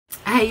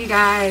Hey you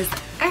guys,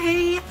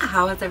 hey,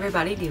 how is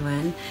everybody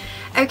doing?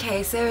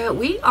 Okay, so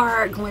we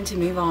are going to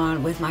move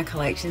on with my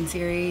collection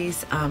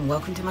series.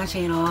 Welcome to my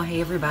channel.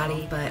 Hey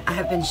everybody. But I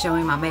have been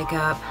showing my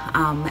makeup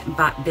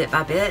bit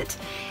by bit,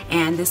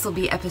 and this will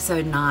be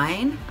episode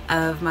 9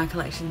 of my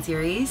collection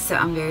series, so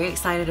I'm very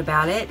excited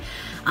about it.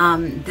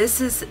 This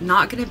is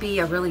not going to be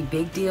a really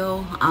big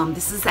deal.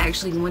 This is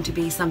actually going to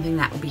be something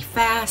that will be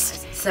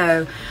fast.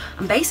 So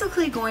I'm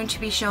basically going to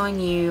be showing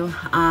you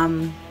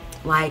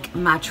like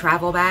my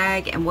travel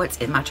bag and what's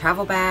in my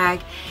travel bag.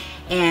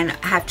 And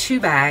I have 2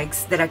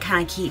 bags that I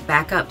kind of keep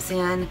backups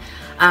in.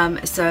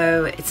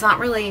 So it's not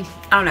really,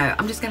 I don't know,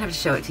 I'm just gonna have to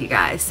show it to you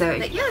guys. So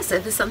yeah, so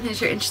if it's something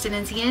that you're interested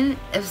in seeing,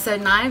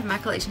 episode 9 of my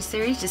collection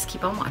series, just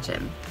keep on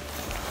watching.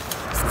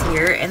 It's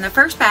here, and the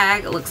first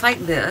bag looks like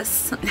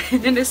this.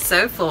 And it is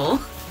so full.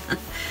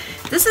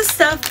 This is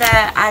stuff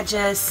that I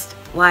just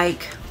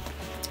like.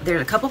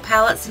 There's a couple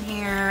palettes in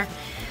here.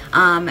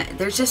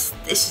 There's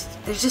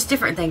just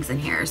different things in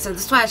here, so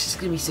this is why it's just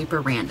gonna be super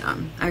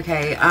random.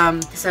 Okay,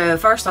 so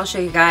first I'll show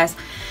you guys.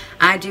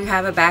 I do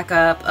have a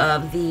backup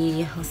of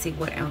the, let's see,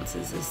 what ounce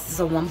is this? This is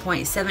a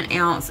 1.7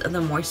 ounce of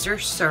the Moisture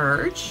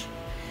Surge,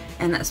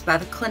 and that's by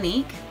the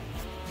Clinique.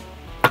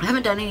 I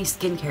haven't done any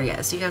skincare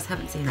yet, so you guys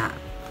haven't seen that.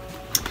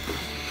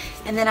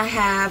 And then I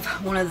have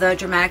one of the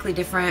Dramatically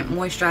Different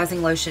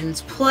moisturizing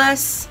lotions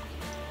plus.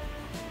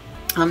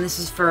 This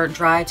is for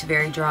dry to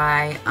very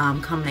dry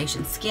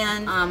combination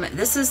skin.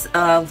 This is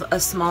of a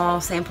small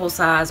sample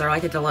size, or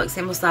like a deluxe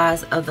sample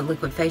size of the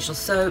liquid facial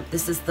soap.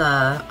 This is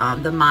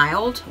the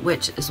mild,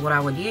 which is what I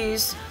would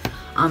use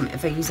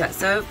if I use that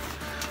soap.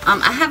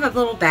 I have a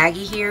little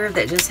baggie here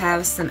that just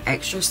has some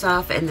extra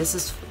stuff, and this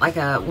is like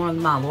one of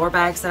my Allure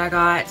bags that I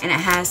got, and it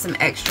has some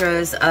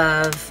extras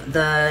of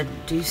the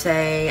Douce,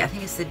 I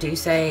think it's the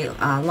Douce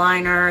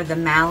liner, the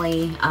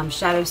Mally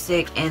shadow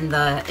stick, and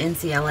the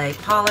NCLA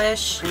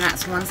polish. And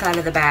that's one side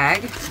of the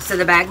bag. So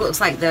the bag looks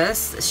like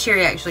this.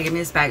 Sherry actually gave me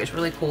this bag. It's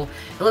really cool.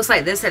 It looks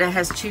like this, and it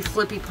has 2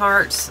 flippy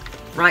parts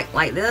right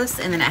like this,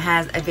 and then it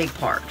has a big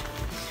part.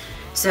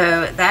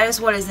 So that is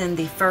what is in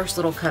the first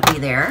little cubby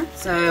there.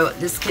 So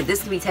this can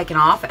be taken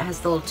off. It has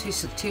the little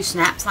two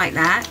snaps like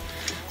that.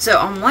 So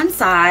on one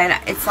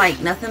side, it's like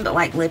nothing but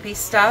like lippy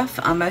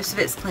stuff. Most of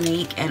it's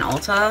Clinique and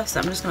Ulta. So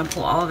I'm just going to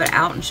pull all of it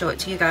out and show it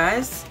to you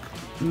guys.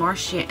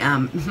 Marciano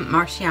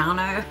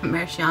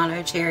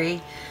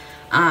Cherry.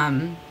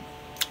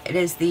 It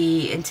is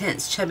the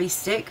Intense Chubby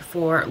Stick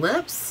for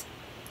lips.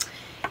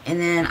 And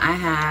then I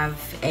have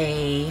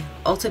a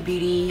Ulta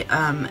Beauty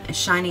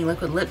Shiny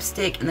Liquid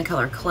Lipstick in the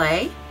color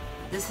Clay.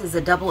 This is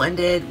a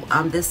double-ended,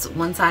 this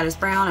one side is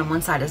brown and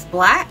one side is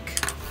black.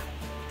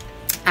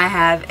 I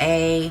have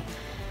a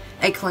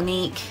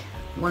Clinique,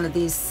 one of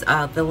these,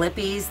 the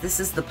Lippies. This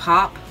is the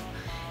Pop,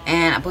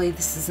 and I believe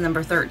this is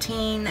number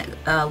 13,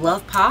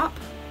 Love Pop,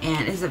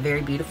 and it is a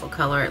very beautiful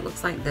color. It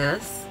looks like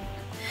this.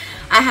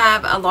 I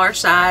have a large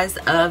size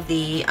of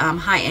the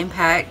High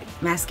Impact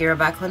Mascara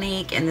by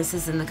Clinique, and this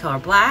is in the color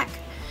black.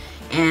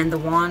 And the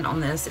wand on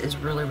this is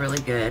really,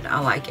 really good. I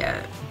like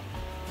it.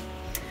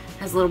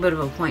 Has a little bit of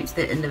a point to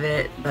the end of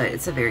it, but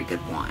it's a very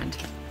good wand.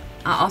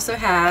 I also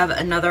have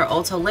another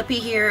Ulta Lippy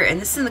here, and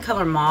this is in the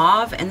color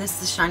Mauve, and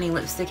this is shiny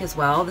lipstick as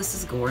well. This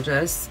is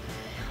gorgeous.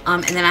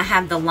 And then I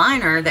have the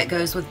liner that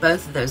goes with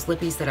both of those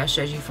lippies that I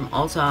showed you from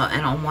Ulta,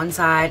 and on one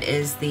side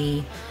is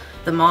the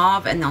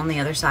Mauve, and on the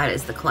other side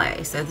is the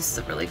Clay. So this is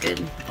a really good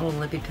little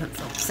lippy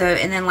pencil. So,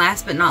 and then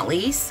last but not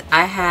least,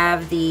 I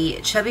have the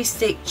Chubby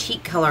Stick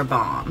Cheek Color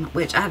Balm,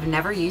 which I have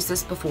never used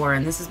this before,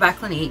 and this is by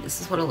Clinique.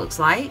 This is what it looks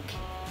like,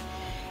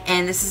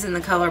 and this is in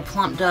the color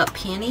Plumped Up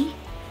Peony,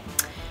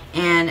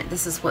 and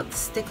this is what the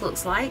stick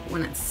looks like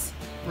when it's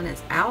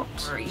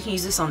out. Or you can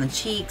use this on the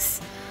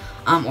cheeks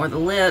or the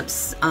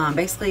lips.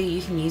 Basically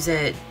you can use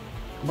it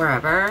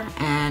wherever,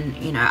 and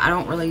you know, I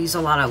don't really use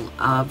a lot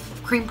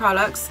of cream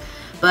products,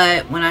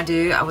 but when I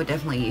do, I would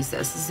definitely use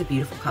this. This is a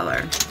beautiful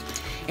color.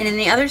 And in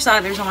the other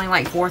side, there's only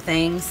like 4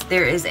 things.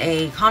 There is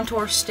a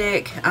contour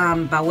stick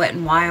by Wet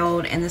n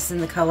Wild, and this is in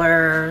the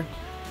color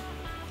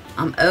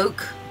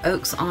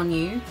Oak's on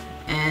You.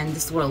 And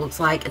this is what it looks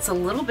like. It's a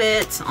little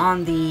bit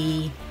on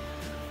the,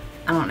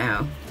 I don't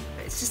know.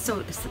 It's just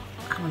so,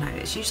 I don't know.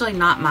 It's usually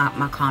not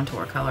my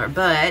contour color,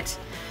 but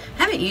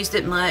I haven't used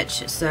it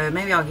much, so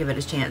maybe I'll give it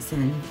a chance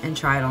and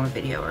try it on a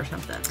video or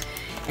something.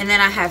 And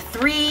then I have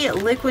 3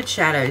 liquid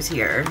shadows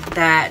here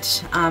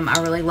that I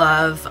really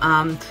love.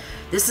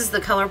 This is the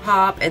Color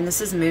Pop, and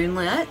this is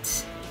Moonlit.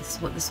 This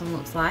is what this one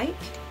looks like.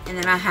 And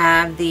then I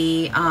have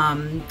the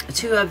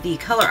 2 of the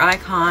Color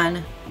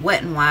Icon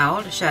Wet n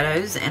Wild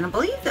shadows, and I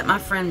believe that my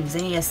friend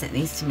Zinnia sent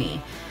these to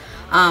me.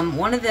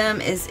 One of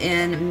them is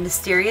in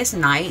Mysterious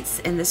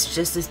Nights, and this is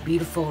just this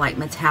beautiful like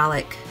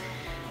metallic,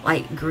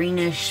 like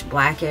greenish,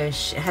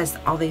 blackish. It has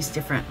all these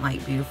different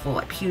like beautiful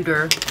like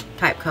pewter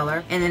type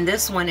color. And then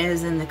this one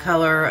is in the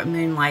color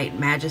Moonlight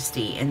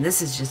Majesty, and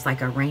this is just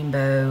like a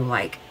rainbow,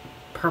 like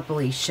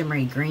purpley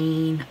shimmery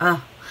green.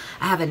 I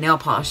have a nail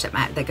polish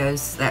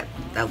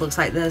that looks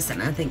like this,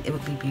 and I think it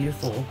would be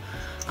beautiful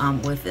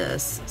with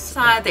this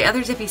side. The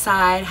other zippy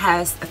side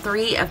has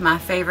 3 of my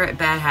favorite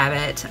Bad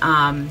Habit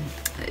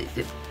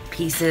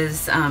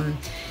pieces.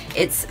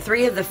 It's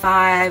 3 of the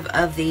 5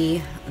 of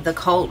the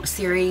Cult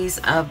series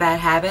of Bad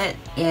Habit,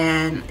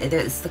 and it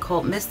is the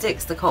Cult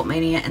Mystics, the Cult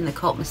Mania, and the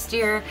Cult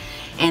Mystere,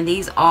 and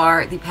these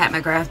are the Pat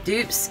McGrath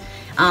dupes.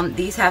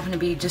 These happen to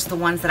be just the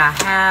ones that I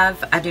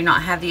have. I do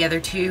not have the other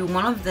 2.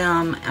 One of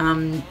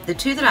them, the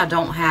 2 that I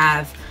don't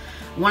have,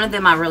 one of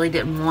them I really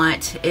didn't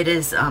want. It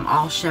is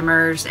all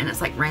shimmers, and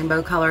it's like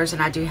rainbow colors,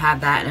 and I do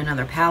have that in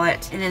another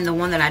palette. And then the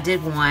one that I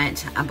did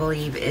want, I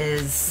believe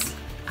is,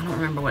 I don't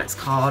remember what it's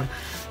called,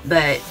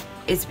 but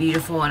it's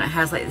beautiful, and it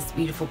has like this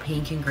beautiful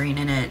pink and green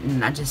in it,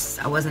 and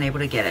I wasn't able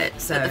to get it.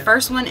 So the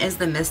first one is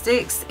the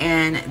Mystics,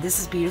 and this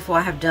is beautiful.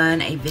 I have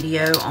done a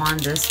video on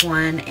this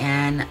one,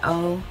 and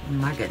oh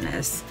my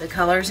goodness, the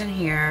colors in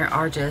here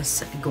are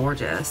just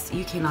gorgeous.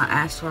 You cannot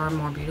ask for a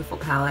more beautiful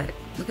palette.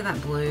 Look at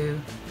that blue,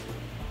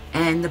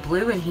 and the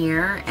blue in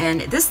here,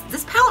 and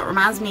this palette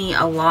reminds me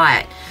a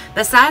lot,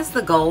 besides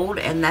the gold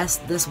and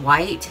this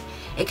white,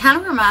 it kind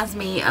of reminds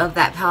me of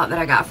that palette that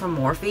I got from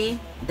Morphe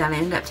that I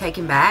ended up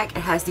taking back. It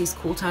has these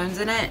cool tones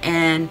in it,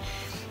 and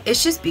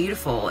it's just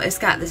beautiful. It's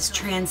got this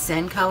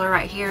Transcend color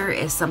right here.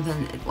 Is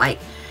something like,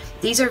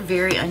 these are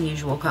very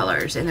unusual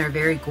colors, and they're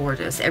very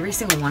gorgeous, every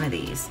single one of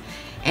these,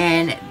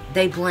 and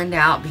they blend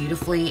out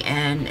beautifully,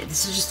 and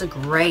this is just a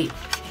great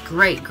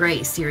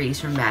series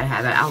from Bad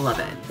Habit. I love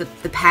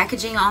it. The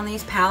packaging on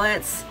these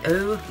palettes,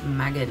 oh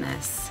my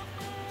goodness,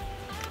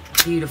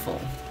 beautiful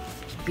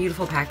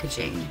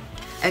packaging.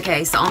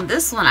 Okay, so on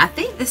this one, I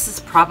think this is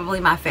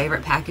probably my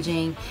favorite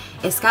packaging.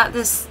 It's got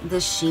this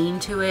sheen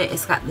to it.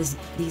 It's got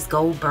these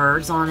gold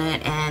birds on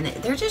it, and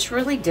they're just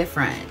really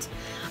different.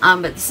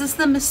 But this is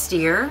the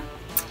Mystere,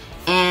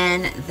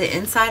 and the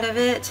inside of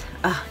it,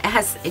 it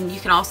has, and you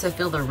can also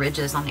feel the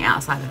ridges on the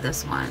outside of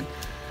this one.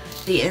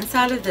 The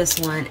inside of this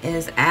one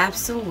is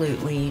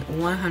absolutely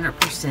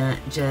 100%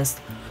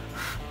 just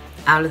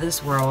out of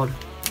this world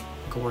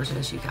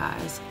gorgeous, you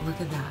guys.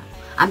 Look at that.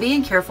 I'm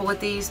being careful with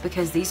these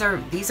because these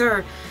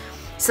are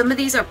some of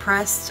these are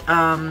pressed,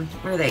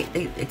 what are they?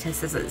 It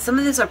says some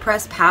of these are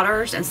pressed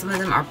powders, and some of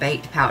them are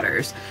baked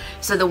powders.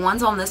 So the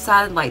ones on this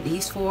side, like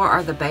these 4,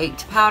 are the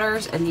baked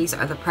powders, and these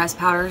are the pressed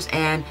powders.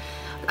 And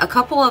a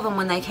couple of them,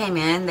 when they came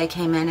in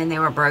and they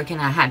were broken.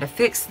 I had to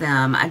fix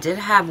them. I did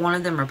have one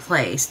of them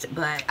replaced,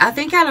 but I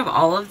think out of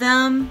all of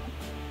them,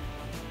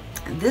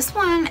 this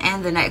one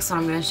and the next one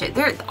I'm going to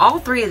show, all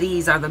 3 of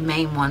these are the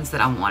main ones that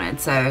I wanted.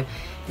 So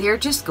they're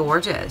just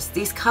gorgeous.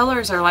 These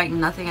colors are like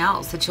nothing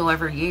else that you'll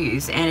ever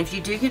use, and if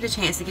you do get a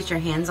chance to get your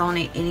hands on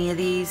any of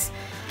these,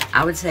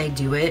 I would say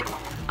do it.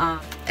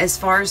 As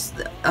far as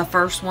a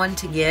first one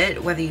to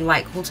get, whether you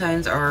like cool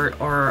tones or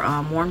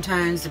warm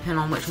tones, depending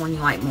on which one you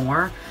like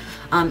more.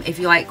 If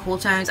you like cool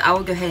tones, I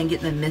will go ahead and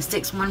get the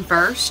Mystics one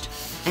first,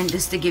 and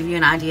just to give you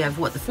an idea of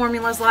what the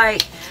formula's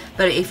like.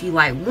 But if you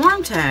like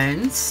warm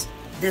tones,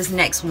 this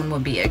next one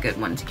would be a good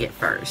one to get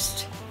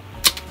first.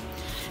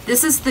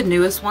 This is the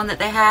newest one that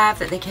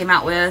they came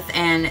out with,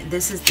 and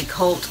this is the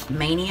Cult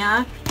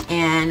Mania,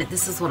 and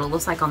this is what it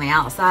looks like on the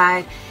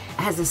outside.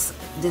 It has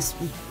this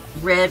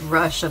red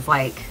rush of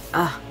like,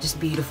 just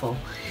beautiful,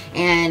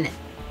 and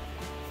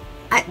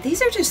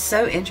these are just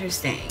so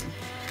interesting.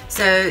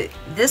 So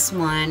this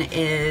one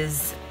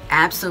is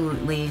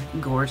absolutely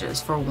gorgeous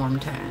for warm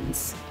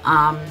tones,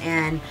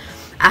 and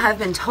I have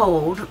been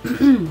told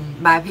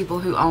by people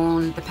who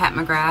own the Pat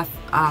McGrath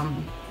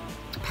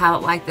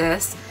palette like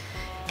this,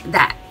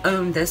 that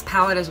own this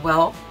palette as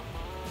well,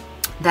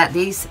 that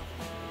these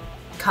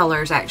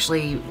colors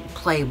actually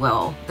play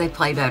well. They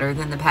play better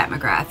than the Pat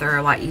McGrath. They're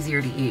a lot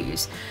easier to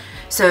use.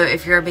 So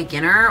if you're a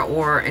beginner,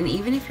 and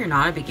even if you're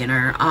not a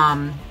beginner,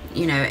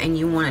 you know, and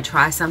you want to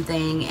try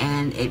something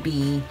and it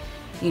be,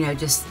 you know,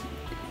 just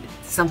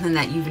something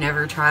that you've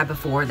never tried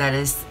before that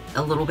is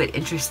a little bit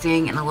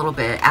interesting and a little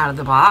bit out of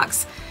the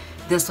box,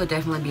 this would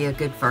definitely be a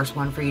good first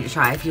one for you to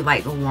try if you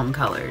like the warm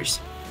colors.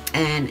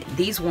 And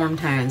these warm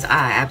tones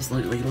I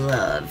absolutely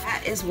love.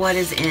 That is what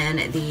is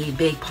in the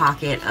big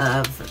pocket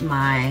of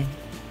my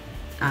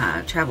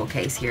travel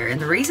case here. And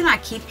the reason I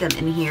keep them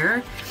in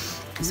here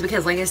is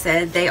because, like I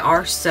said, they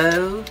are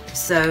so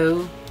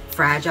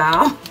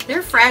fragile.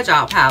 They're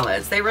fragile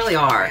palettes. They really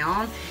are.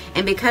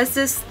 And because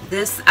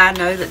this I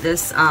know that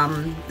this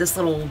this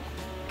little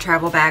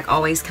travel bag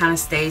always kind of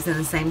stays in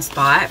the same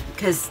spot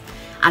because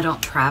I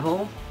don't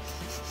travel.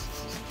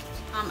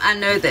 I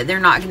know that they're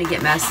not going to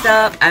get messed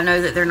up. I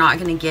know that they're not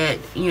going to get,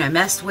 you know,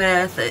 messed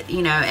with,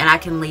 you know, and I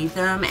can leave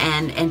them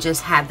and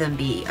just have them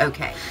be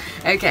okay.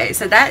 Okay,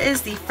 so that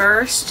is the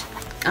first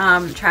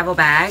travel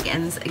bag,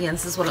 and again,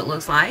 this is what it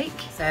looks like.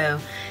 So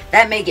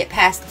that may get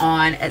passed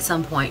on at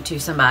some point to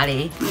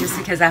somebody, just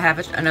because I have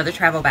another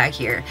travel bag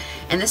here.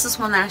 And this is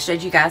one that I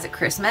showed you guys at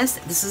Christmas.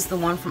 This is the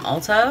one from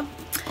Ulta.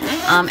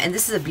 And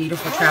this is a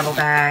beautiful travel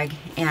bag,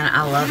 and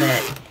I love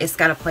it. It's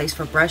got a place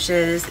for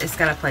brushes. It's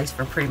got a place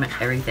for pretty much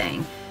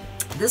everything.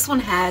 This one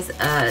has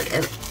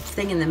a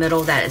thing in the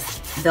middle that is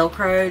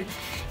Velcroed,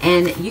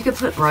 and you could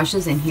put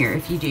brushes in here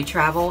if you do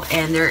travel.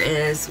 And there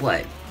is,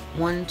 what,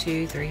 1,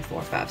 2, 3,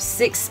 4, 5,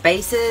 6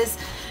 spaces,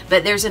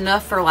 but there's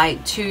enough for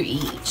like 2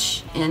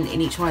 each in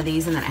each one of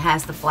these, and then it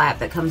has the flap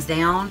that comes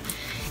down,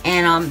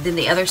 and then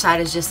the other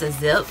side is just a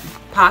zip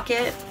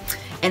pocket,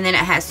 and then it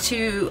has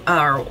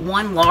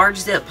one large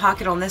zip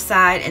pocket on this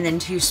side and then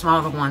 2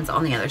 smaller ones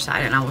on the other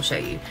side, and I will show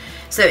you.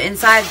 So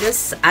inside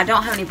this, I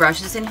don't have any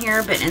brushes in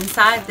here, but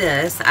inside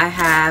this I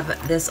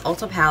have this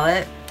Ulta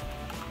palette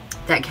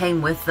that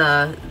came with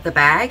the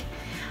bag.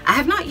 I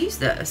have not used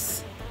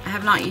this. I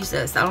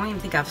don't even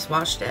think I've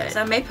swatched it.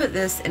 So I may put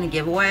this in a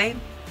giveaway.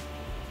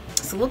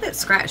 It's a little bit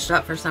scratched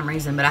up for some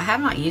reason, but I have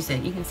not used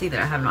it. You can see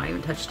that I have not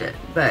even touched it,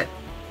 but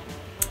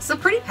it's a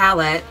pretty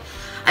palette.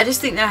 I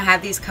just think that I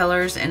have these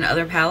colors in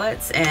other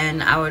palettes,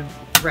 and I would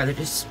rather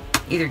just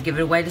either give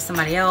it away to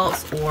somebody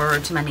else or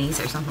to my niece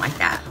or something like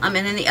that. And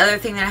then the other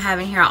thing that I have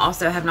in here I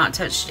also have not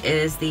touched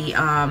is the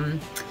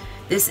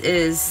this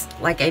is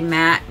like a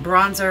matte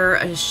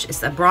bronzer.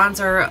 It's a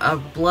bronzer, a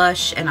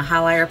blush, and a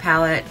highlighter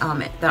palette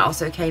that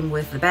also came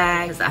with the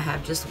bag, because I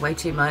have just way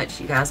too much.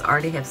 You guys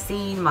already have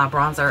seen my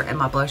bronzer and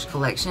my blush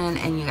collection,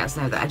 and you guys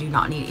know that I do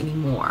not need any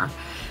more.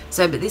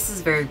 So, but this is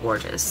very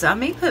gorgeous. So I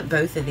may put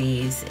both of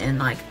these in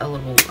like a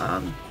little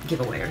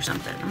giveaway or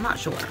something. I'm not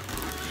sure.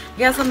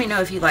 You guys let me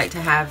know if you'd like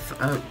to have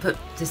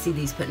to see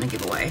these put in a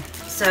giveaway.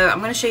 So I'm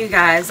going to show you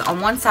guys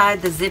on one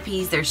side the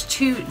zippies. There's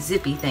 2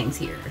 zippy things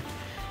here.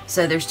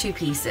 So there's 2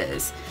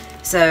 pieces.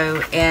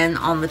 So, and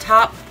on the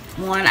top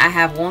one I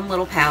have one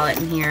little palette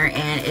in here,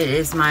 and it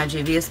is my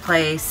Juvia's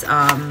Place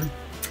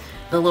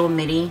the little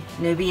midi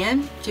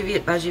Nubian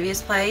by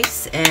Juvia's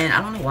Place, and I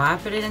don't know why I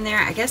put it in there.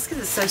 I guess because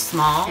it's so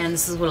small, and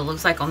this is what it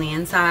looks like on the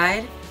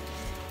inside.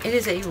 It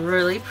is a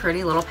really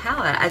pretty little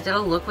palette. I did a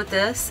look with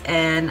this,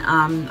 and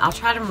I'll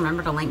try to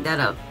remember to link that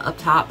up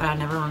top, but I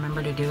never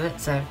remember to do it,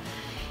 so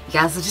you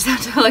guys will just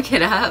have to look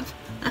it up.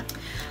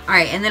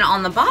 Alright, and then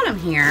on the bottom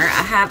here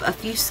I have a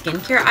few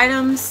skincare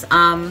items.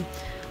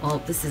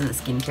 Well, this isn't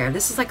skincare.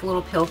 This is like a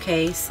little pill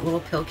case, a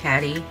little pill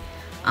caddy.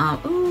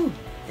 Ooh,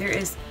 there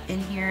is, in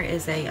here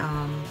is a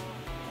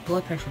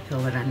blood pressure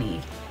pill that I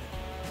need.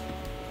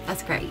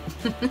 That's great.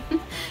 But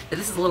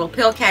this is a little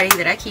pill caddy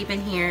that I keep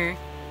in here.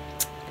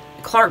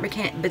 Clark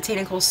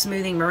Botanical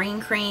Smoothing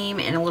Marine Cream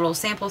in a little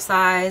sample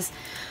size.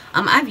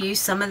 I've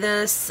used some of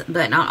this,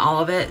 but not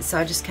all of it, so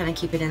I just kind of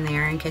keep it in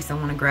there in case I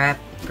want to grab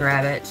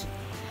it.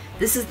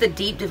 This is the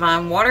Deep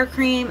Divine Water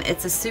Cream.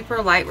 It's a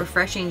super light,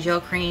 refreshing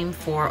gel cream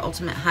for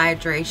ultimate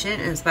hydration,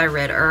 and it's by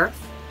Red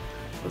Earth.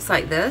 Looks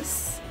like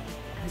this.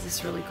 It has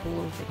this really cool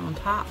little thing on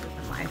top.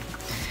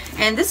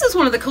 And this is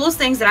one of the coolest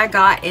things that I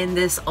got in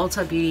this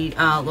Ulta Beauty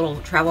little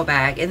travel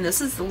bag, and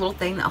this is the little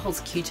thing that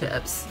holds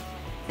Q-tips.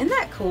 Isn't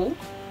that cool?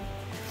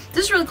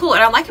 This is really cool,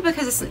 and I like it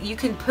because you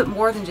can put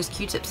more than just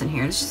Q-tips in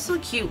here. It's just a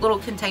cute little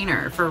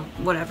container for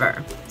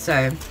whatever. So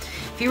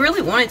if you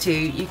really wanted to,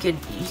 you could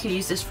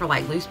use this for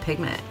like loose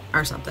pigment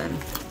or something.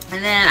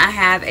 And then I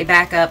have a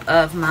backup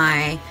of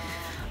my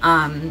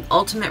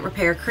Ultimate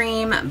Repair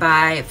Cream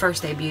by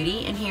First Day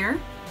Beauty in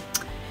here,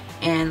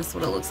 and that's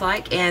what it looks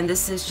like. And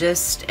this is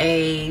just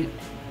a,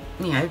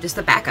 you know, just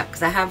a backup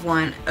because I have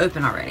one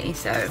open already.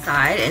 So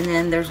side, and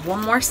then there's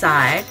one more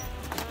side.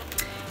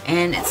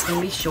 And it's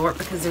going to be short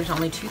because there's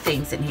only 2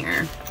 things in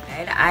here.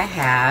 Okay, I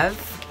have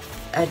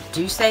a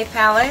Douce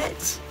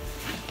palette.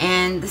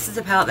 And this is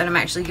a palette that I'm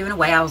actually giving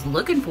away. I was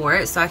looking for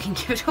it so I can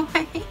give it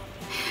away.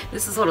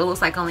 This is what it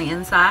looks like on the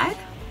inside.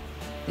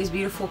 These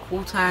beautiful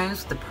cool tones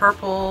with the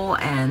purple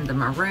and the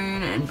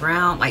maroon and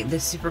brown. Like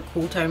this super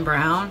cool tone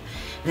brown.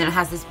 And then it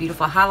has this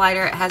beautiful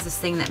highlighter. It has this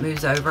thing that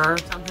moves over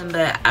something.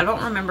 But I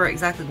don't remember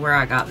exactly where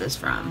I got this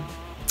from.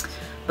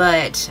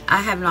 But I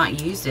have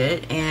not used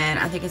it, and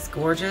I think it's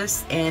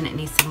gorgeous and it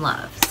needs some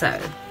love.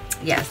 So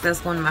yes,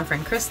 that's one of my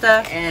friend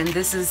Krista, and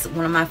this is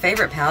one of my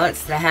favorite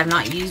palettes that I have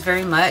not used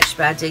very much,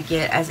 but I did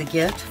get as a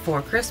gift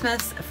for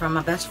Christmas from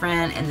my best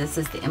friend, and this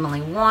is the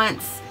Emily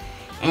Wants.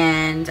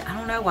 And I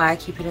don't know why I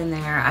keep it in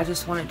there. I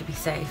just want it to be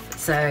safe.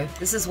 So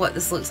this is what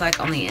this looks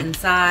like on the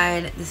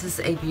inside. This is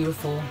a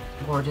beautiful,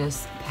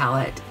 gorgeous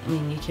palette. I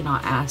mean, you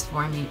cannot ask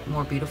for a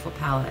more beautiful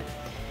palette.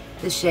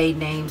 The shade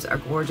names are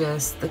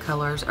gorgeous, the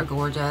colors are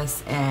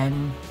gorgeous,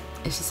 and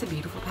it's just a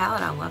beautiful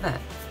palette. I love it.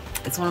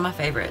 It's one of my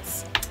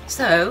favorites.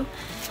 So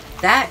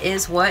that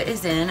is what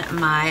is in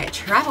my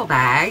travel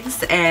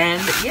bags,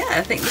 and yeah,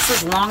 I think this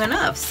is long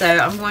enough. So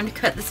I'm going to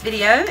cut this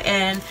video,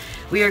 and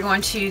we are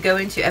going to go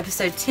into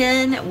episode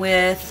 10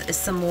 with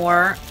some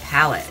more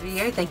palette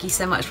video. Thank you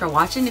so much for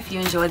watching. If you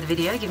enjoyed the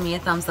video, give me a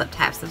thumbs up,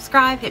 tap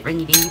subscribe, hit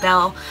ringy dingy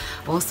bell.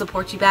 We'll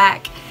support you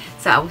back.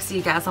 So I will see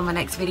you guys on my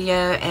next video,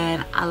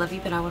 and I love you,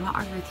 but I will not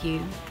argue with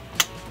you.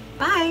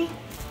 Bye.